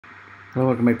Hello,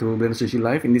 welcome back to Blender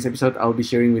Live. In this episode, I'll be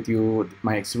sharing with you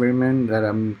my experiment that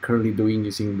I'm currently doing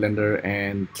using Blender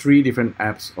and 3 different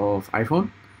apps of iPhone.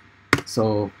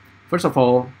 So first of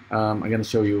all, I'm going to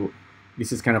show you,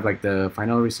 this is kind of like the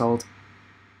final result.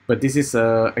 But this is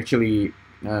actually,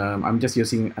 I'm just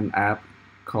using an app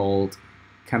called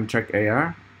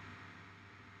CamTrackAR.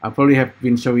 I probably have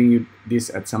been showing you this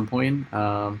at some point.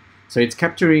 So it's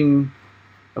capturing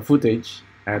a footage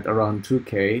at around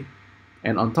 2K.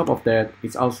 And on top of that,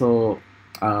 it's also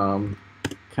kind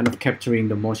of capturing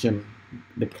the motion,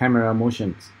 the camera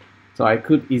motions. So I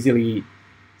could easily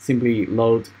simply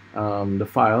load the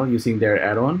file using their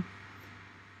add-on,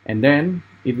 and then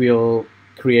it will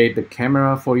create the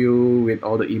camera for you with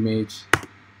all the image,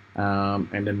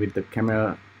 and then with the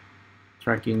camera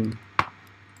tracking,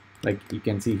 like you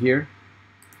can see here,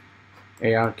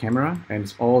 AR camera,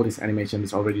 and all this animation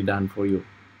is already done for you.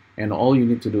 And all you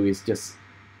need to do is just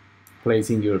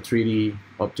placing your 3D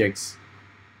objects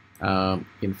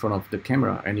in front of the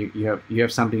camera, and you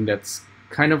have something that's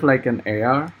kind of like an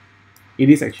AR. It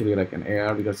is actually like an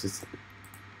AR because it's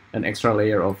an extra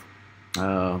layer of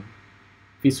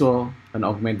visual, an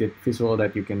augmented visual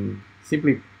that you can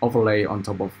simply overlay on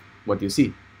top of what you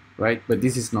see, right? But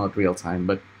this is not real time,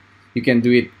 but you can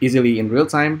do it easily in real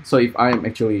time. So if I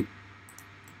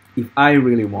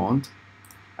really want,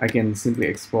 I can simply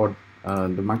export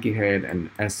the monkey head and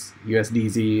as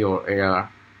USDZ or AR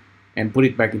and put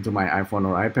it back into my iPhone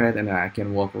or iPad, and I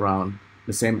can walk around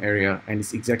the same area, and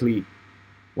it's exactly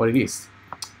what it is.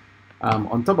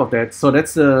 On top of that, so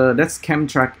that's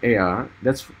CamTrackAR.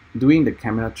 That's doing the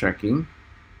camera tracking,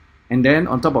 and then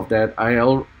on top of that,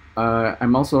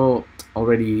 I'm also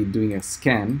already doing a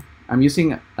scan. I'm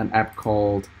using an app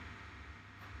called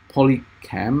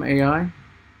PolyCamAI.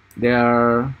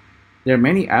 There are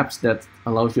many apps that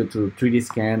allows you to 3D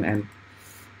scan and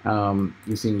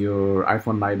using your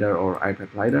iPhone Lidar or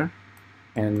iPad Lidar.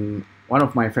 And one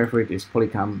of my favorite is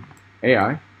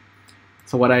PolyCamAI.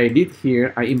 So what I did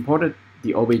here, I imported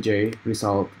the OBJ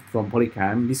result from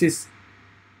PolyCam. This is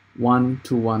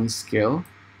 1:1 scale.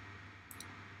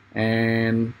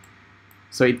 And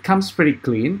so it comes pretty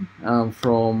clean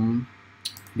from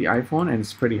the iPhone, and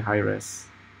it's pretty high res.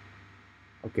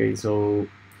 Okay, so,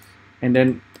 and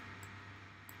then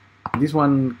this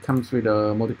one comes with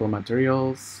multiple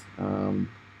materials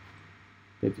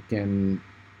that you can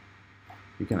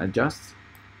adjust.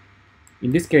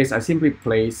 In this case, I simply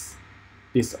place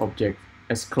this object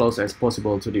as close as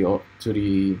possible to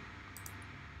the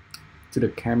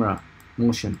camera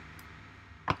motion.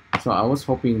 So I was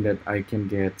hoping that I can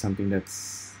get something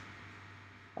that's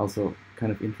also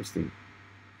kind of interesting,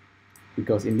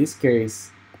 because in this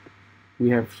case we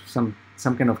have some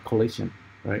kind of collision,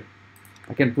 right?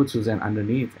 I can put Suzanne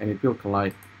underneath and it will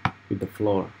collide with the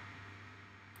floor.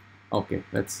 Okay,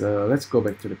 let's go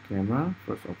back to the camera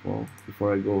first of all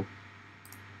before I go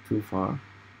too far.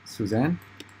 Suzanne,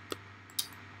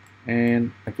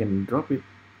 and I can drop it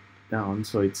down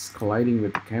so it's colliding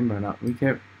with the camera. Now we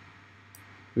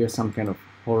have some kind of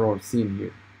horror scene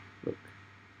here. Look,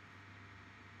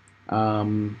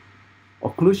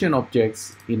 occlusion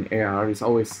objects in AR is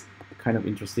always kind of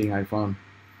interesting, I found.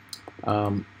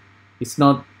 It's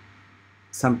not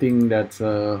something that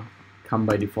come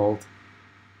by default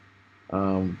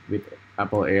with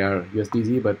Apple AR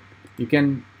USDZ, but you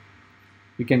can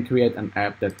create an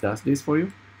app that does this for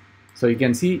you. So you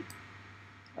can see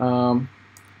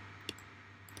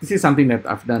this is something that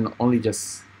I've done only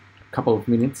just a couple of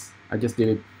minutes. I just did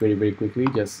it very quickly,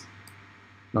 just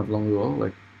not long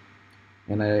ago,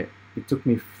 and it took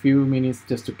me a few minutes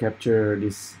just to capture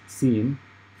this scene,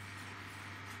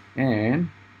 and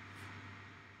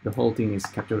the whole thing is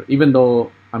captured, even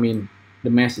though, I mean,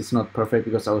 the mesh is not perfect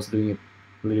because I was doing it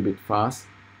a little bit fast.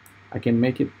 I can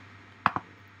make it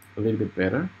a little bit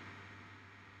better.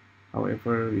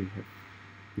 However, we have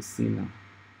this scene now.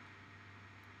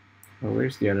 Oh,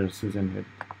 where's the other Susan head?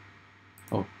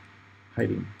 Oh,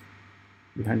 hiding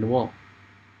behind the wall.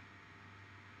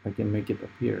 I can make it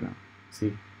appear now.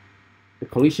 See, the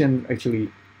collision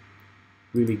actually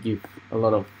really give a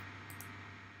lot of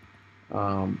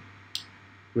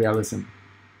realism,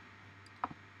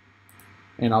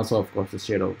 and also of course the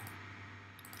shadow.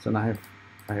 So now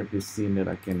I have this scene that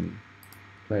I can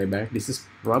play back. This is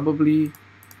probably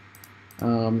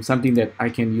something that I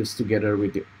can use together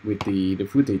with the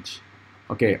footage.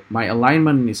 Okay, my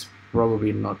alignment is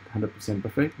probably not 100%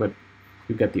 perfect, but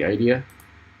you get the idea.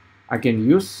 I can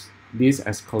use this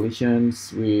as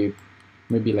collisions with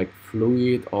maybe like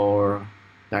fluid or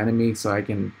dynamic, so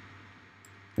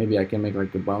maybe I can make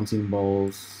like the bouncing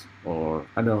balls, or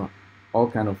I don't know, all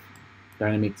kind of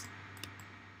dynamics.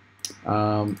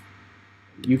 Um,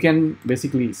 you can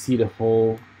basically see the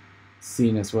whole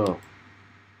scene as well.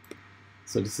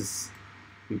 So this is,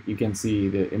 you can see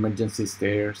the emergency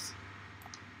stairs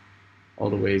all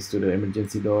the ways to the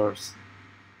emergency doors.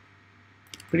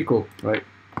 Pretty cool, right?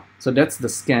 So that's the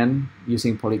scan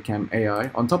using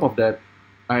PolyCamAI. On top of that,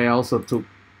 I also took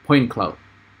point cloud.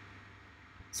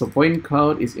 So point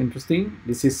cloud is interesting.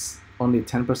 This is only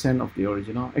 10% of the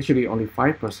original. Actually, only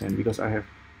 5% because I have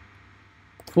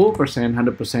full percent,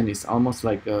 100% is almost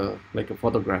like a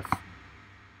photograph.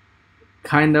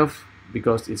 Kind of,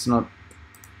 because it's not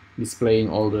displaying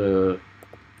all the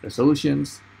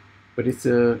resolutions, but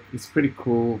it's pretty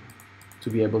cool to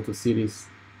be able to see this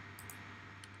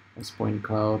as point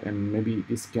cloud, and maybe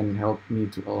this can help me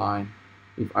to align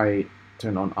if I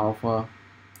turn on alpha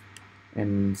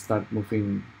and start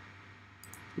moving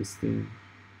this thing.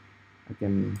 I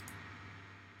can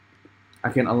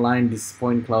align this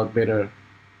point cloud better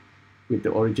with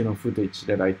the original footage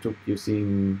that I took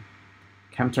using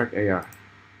CamTrackAR.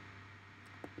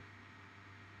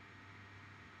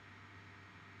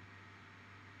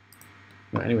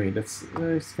 But anyway, that's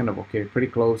it's kind of okay, pretty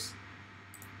close.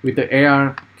 With the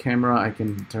AR camera, I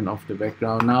can turn off the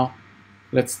background. Now,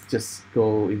 let's just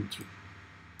go into,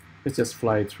 let's just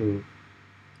fly through.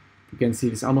 You can see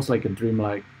it's almost like a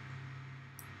dreamlike.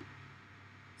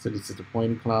 So this is the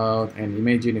point cloud, and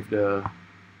imagine if the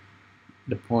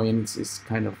points is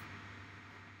kind of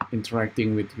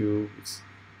interacting with you.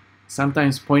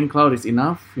 Sometimes point cloud is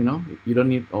enough, you know, you don't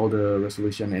need all the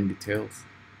resolution and details.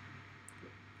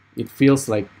 It feels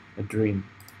like a dream.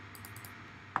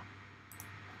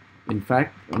 In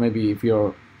fact, maybe if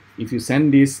you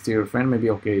send this to your friend, maybe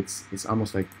okay, it's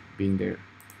almost like being there.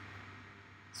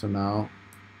 So now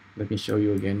let me show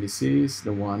you again. This is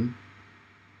the one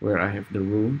where I have the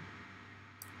room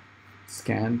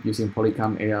scanned using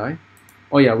PolyCamAI.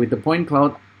 Oh yeah, with the point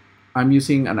cloud, I'm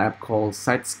using an app called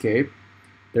SiteScape.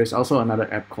 There's also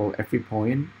another app called Every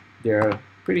Point.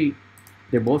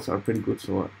 They both are pretty good,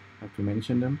 so I have to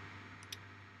mention them.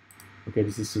 Okay,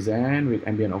 this is Suzanne with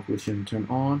ambient occlusion turned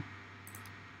on.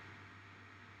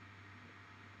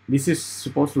 This is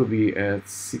supposed to be at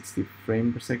 60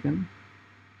 frames per second.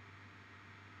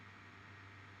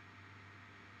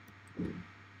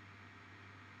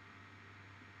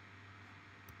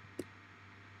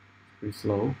 Pretty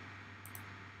slow.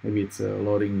 Maybe it's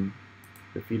loading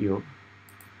the video.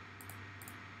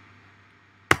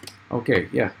 Okay,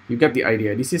 yeah, you got the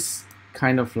idea. This is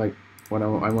kind of like what I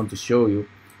want to show you.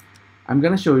 I'm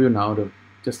gonna show you now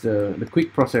just the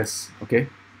quick process. Okay,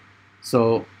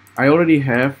 so I already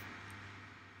have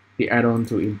the add-on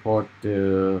to import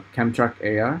the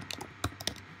CamTrackAR.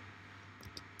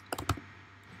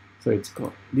 So it's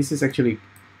called, this is actually,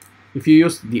 if you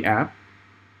use the app,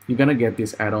 you're gonna get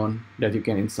this add-on that you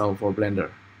can install for Blender.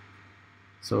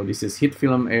 So this is Hit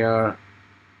Film AR.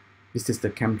 This is the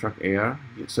CamTrackAR.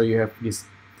 So you have this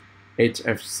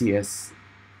HFCS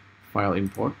file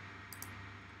import.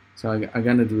 So I'm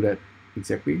gonna do that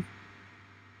exactly.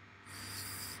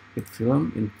 Hit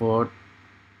Film, import,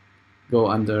 go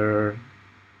under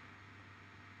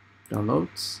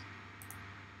downloads,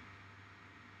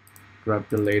 grab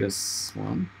the latest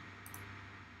one.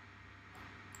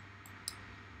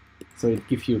 So it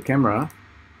gives you a camera,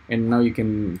 and now you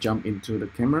can jump into the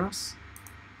cameras,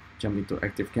 jump into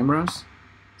active cameras,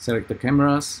 select the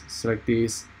cameras, select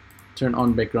this, turn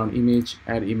on background image,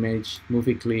 add image,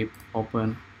 movie clip,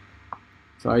 open.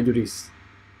 So I do this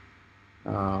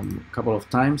a couple of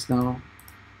times now.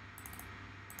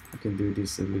 I can do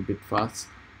this a little bit fast.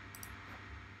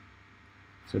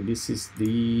 So this is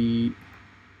the,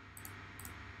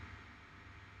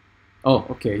 oh,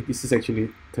 okay, this is actually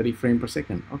 30 frames per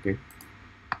second. Okay,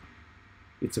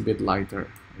 it's a bit lighter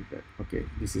like that. Okay,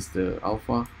 this is the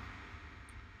alpha.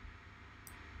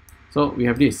 So we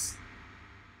have this.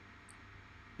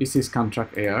 This is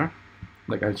CamTrackAR,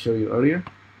 like I showed you earlier.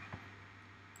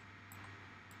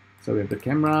 So we have the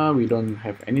camera. We don't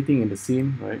have anything in the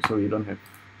scene, right? So we don't have,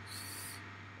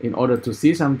 in order to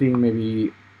see something,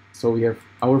 maybe, so we have,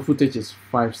 our footage is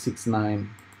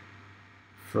 569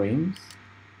 frames.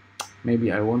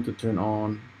 Maybe I want to turn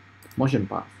on motion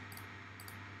path.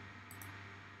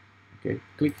 Okay,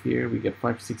 click here, we get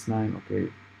 569.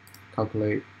 Okay,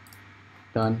 calculate,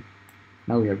 done.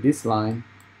 Now we have this line.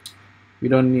 We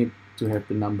don't need to have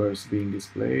the numbers being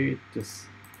displayed, just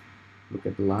look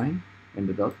at the line and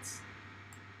the dots.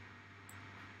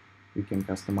 We can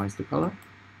customize the color.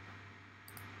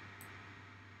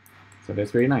 So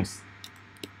that's very nice.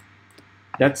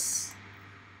 That's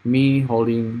me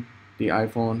holding the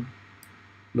iPhone,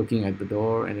 looking at the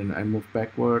door, and then I move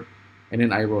backward, and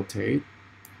then I rotate.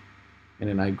 and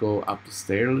then I go up the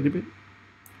stair a little bit.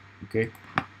 Okay,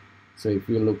 so if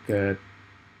we look at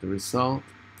the result,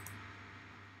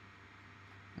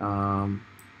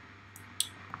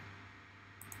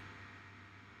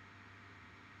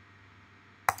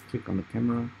 click on the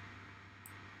camera.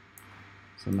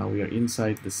 So now we are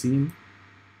inside the scene.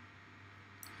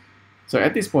 So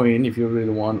at this point, if you really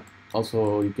want,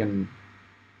 also you can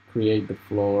create the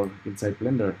floor inside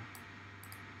Blender.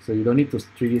 So you don't need to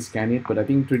 3D scan it, but I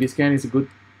think 3D scan is a good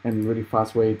and really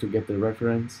fast way to get the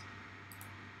reference.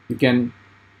 You can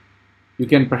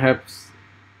perhaps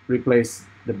replace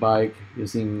the bike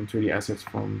using 3D assets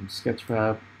from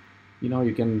Sketchfab. You know,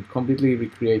 you can completely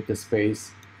recreate the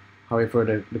space. However,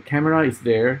 the camera is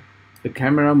there. The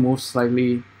camera moves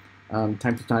slightly time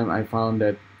to time. I found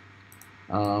that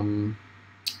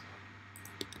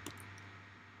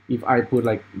if I put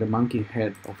like the monkey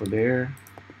head over there,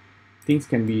 things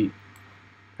can be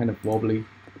kind of wobbly.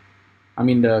 I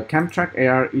mean, the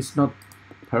CamTrackAR is not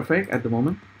perfect at the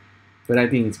moment, but I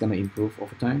think it's gonna improve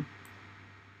over time.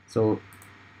 So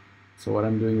what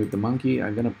I'm doing with the monkey,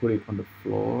 I'm gonna put it on the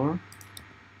floor.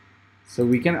 So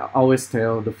we can always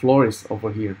tell the floor is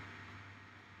over here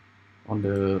on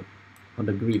the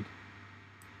grid.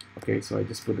 Okay, so I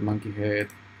just put the monkey head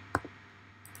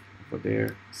over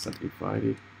there, simplified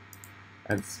it,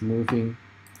 add smoothing.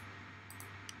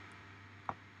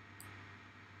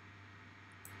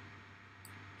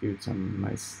 Give it some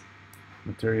nice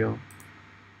material.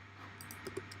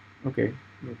 Okay,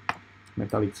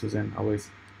 metallic Suzanne always.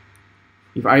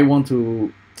 If I want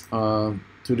to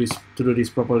do this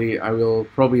properly, I will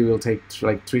probably take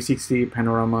like 360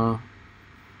 panorama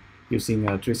using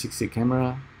a 360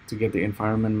 camera to get the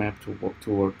environment map to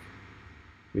work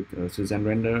with Suzanne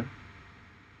render.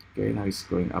 Okay, now it's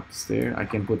going up the stair. I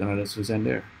can put another Suzanne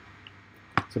there.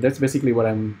 So that's basically what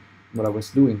I was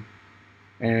doing.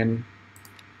 And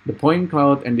the point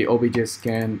cloud and the OBJ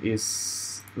scan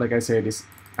is, like I said,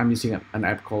 I'm using an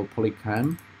app called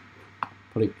PolyCamAI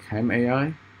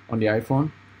on the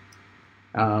iPhone.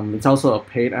 It's also a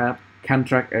paid app.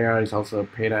 CamTrackAR is also a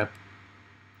paid app.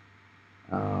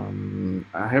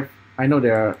 I know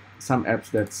there are some apps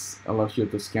that allows you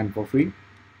to scan for free,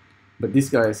 but these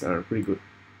guys are pretty good.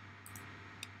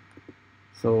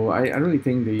 So I really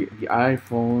think the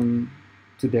iPhone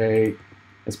today,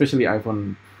 especially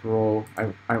iPhone Pro,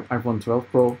 iPhone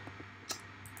 12 Pro,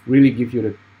 really give you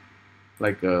the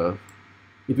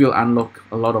it will unlock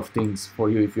a lot of things for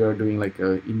you if you are doing like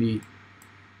a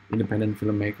independent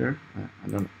filmmaker.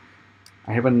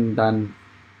 I haven't done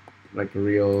like a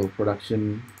real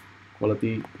production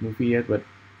quality movie yet, but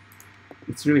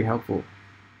it's really helpful.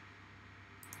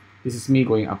 This is me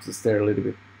going up the stair a little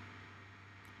bit.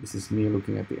 This is me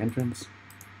looking at the entrance.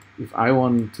 If I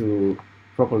want to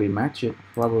properly match it,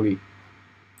 probably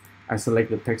I select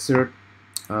the texture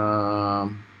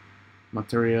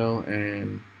material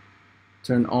and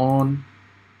turn on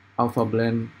alpha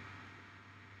blend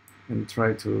and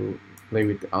try to play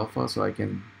with the alpha so I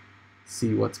can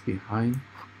see what's behind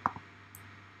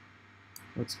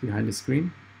the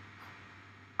screen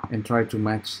and try to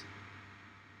match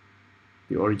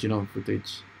the original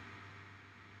footage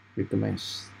with the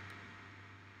mesh.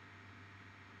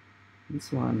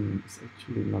 This one is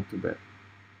actually not too bad.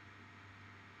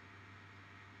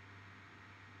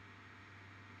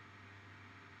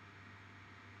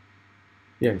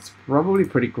 Yeah, it's probably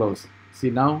pretty close.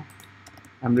 See, now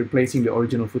I'm replacing the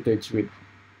original footage with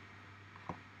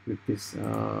this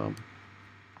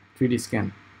 3D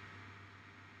scan.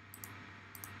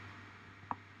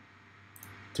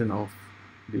 Turn off,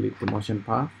 delete the motion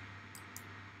path.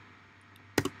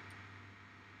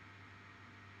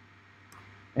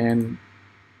 And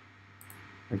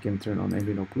I can turn on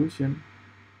ambient occlusion.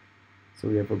 So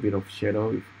we have a bit of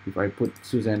shadow. If I put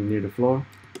Suzanne near the floor,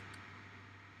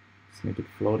 let's make it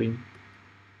floating.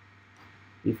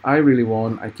 If I really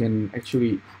want, I can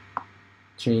actually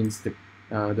change the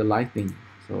lighting.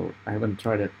 So I haven't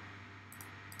tried it.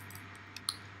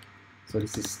 So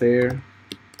this is stair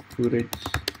footage.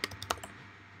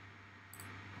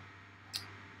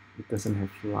 It doesn't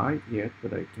have light yet,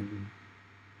 but I can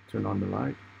turn on the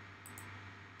light.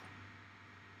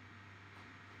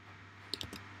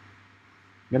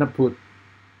 I'm gonna put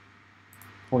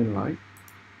point light.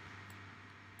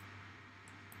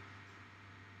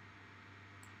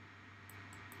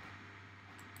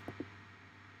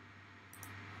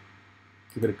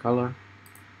 Give it a color.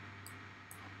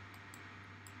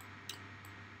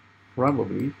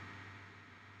 Probably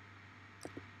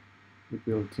it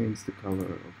will change the color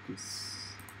of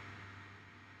this.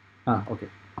 Okay.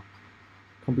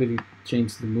 Completely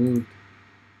change the mood.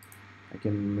 I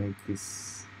can make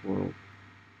this world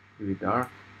really dark.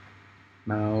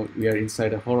 Now we are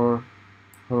inside a horror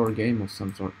game of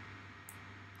some sort.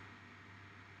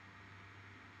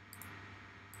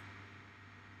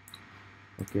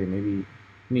 Okay, maybe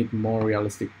need more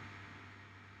realistic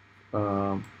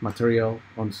material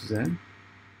on Suzanne.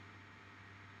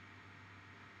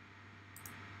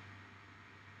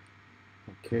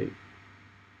 Okay.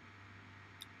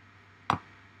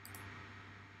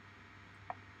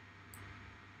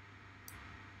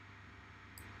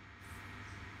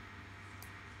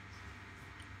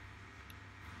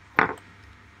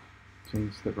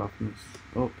 Change the roughness.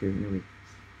 Okay, maybe.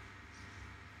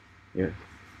 Yeah.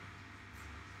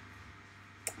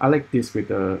 I like this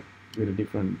with a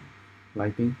different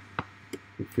lighting.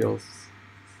 It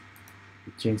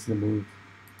changes the mood.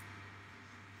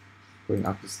 Going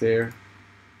up the stair.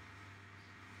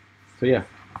 So yeah,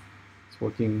 it's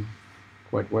working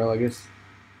quite well, I guess.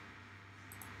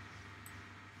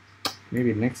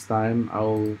 Maybe next time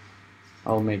I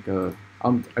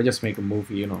just make a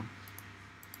movie, you know,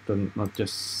 not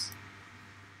just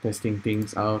testing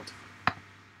things out.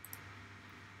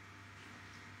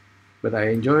 But I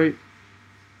enjoy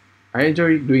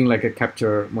doing like a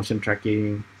capture motion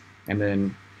tracking, and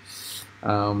then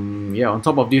yeah, on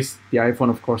top of this, the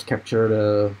iPhone of course capture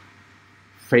the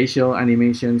facial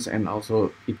animations, and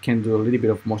also it can do a little bit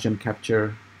of motion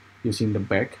capture using the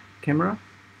back camera.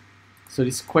 So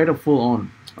it's quite a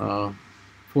full-on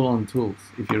tools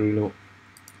if you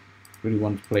really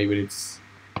want to play with it.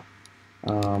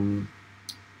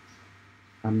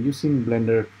 I'm using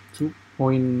Blender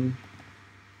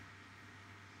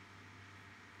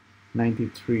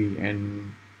 2.93,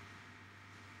 and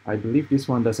I believe this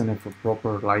one doesn't have a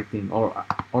proper lighting, or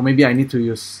maybe I need to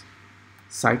use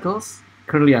cycles.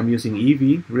 Currently I'm using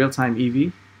EV, real-time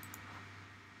EV.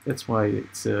 That's why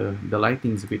it's the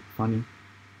lighting is a bit funny.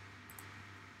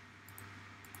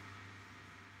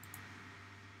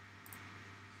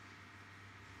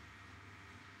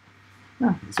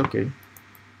 Yeah, it's okay.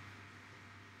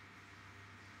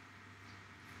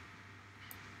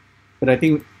 But I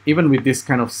think even with this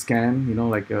kind of scan, you know,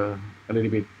 like a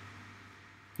little bit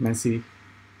messy,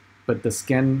 but the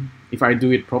scan, if I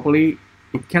do it properly,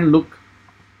 it can look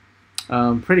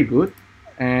pretty good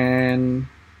and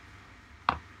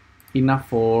enough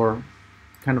for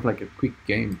kind of like a quick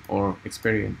game or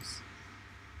experience.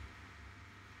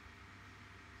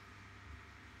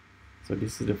 So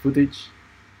this is the footage.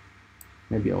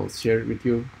 Maybe I'll share it with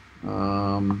you.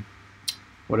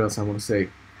 What else I want to say?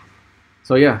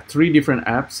 So yeah, 3 different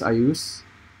apps I use: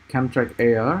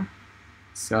 CamTrackAR,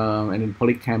 and then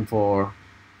PolyCam for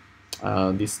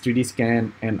this 3D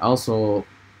scan, and also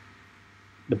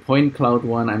the point cloud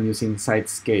one I'm using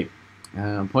SiteScape.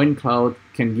 Point cloud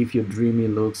can give you a dreamy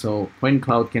look, so point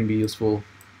cloud can be useful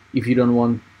if you don't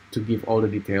want to give all the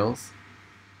details.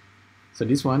 So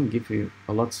this one gives you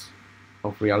a lot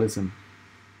of realism.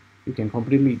 You can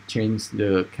completely change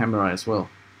the camera as well,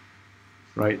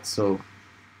 right? So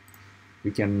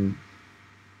we can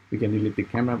delete the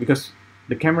camera, because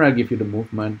the camera gives you the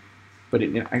movement, but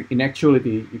in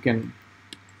actuality you can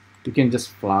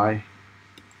just fly.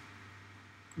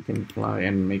 You can fly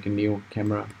and make a new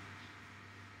camera.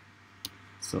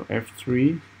 So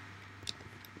F3,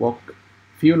 walk,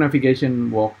 view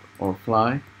navigation, walk or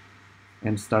fly,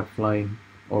 and start flying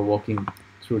or walking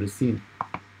through the scene.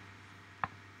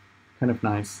 Kind of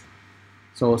nice.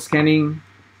 So scanning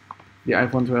the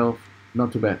iPhone 12,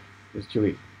 not too bad.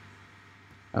 Actually,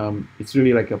 it's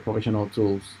really like a professional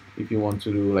tools if you want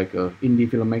to do like a indie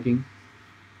filmmaking.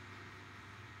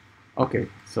 Okay,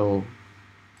 so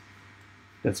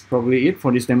that's probably it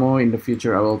for this demo. In the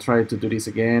future, I will try to do this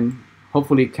again.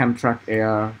 Hopefully,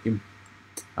 CamTrackAR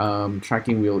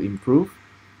tracking will improve.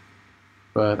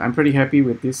 But I'm pretty happy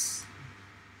with this.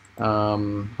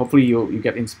 Hopefully you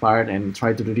get inspired and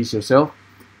try to do this yourself.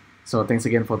 So thanks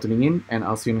again for tuning in, and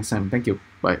I'll see you next time. Thank you.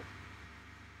 Bye.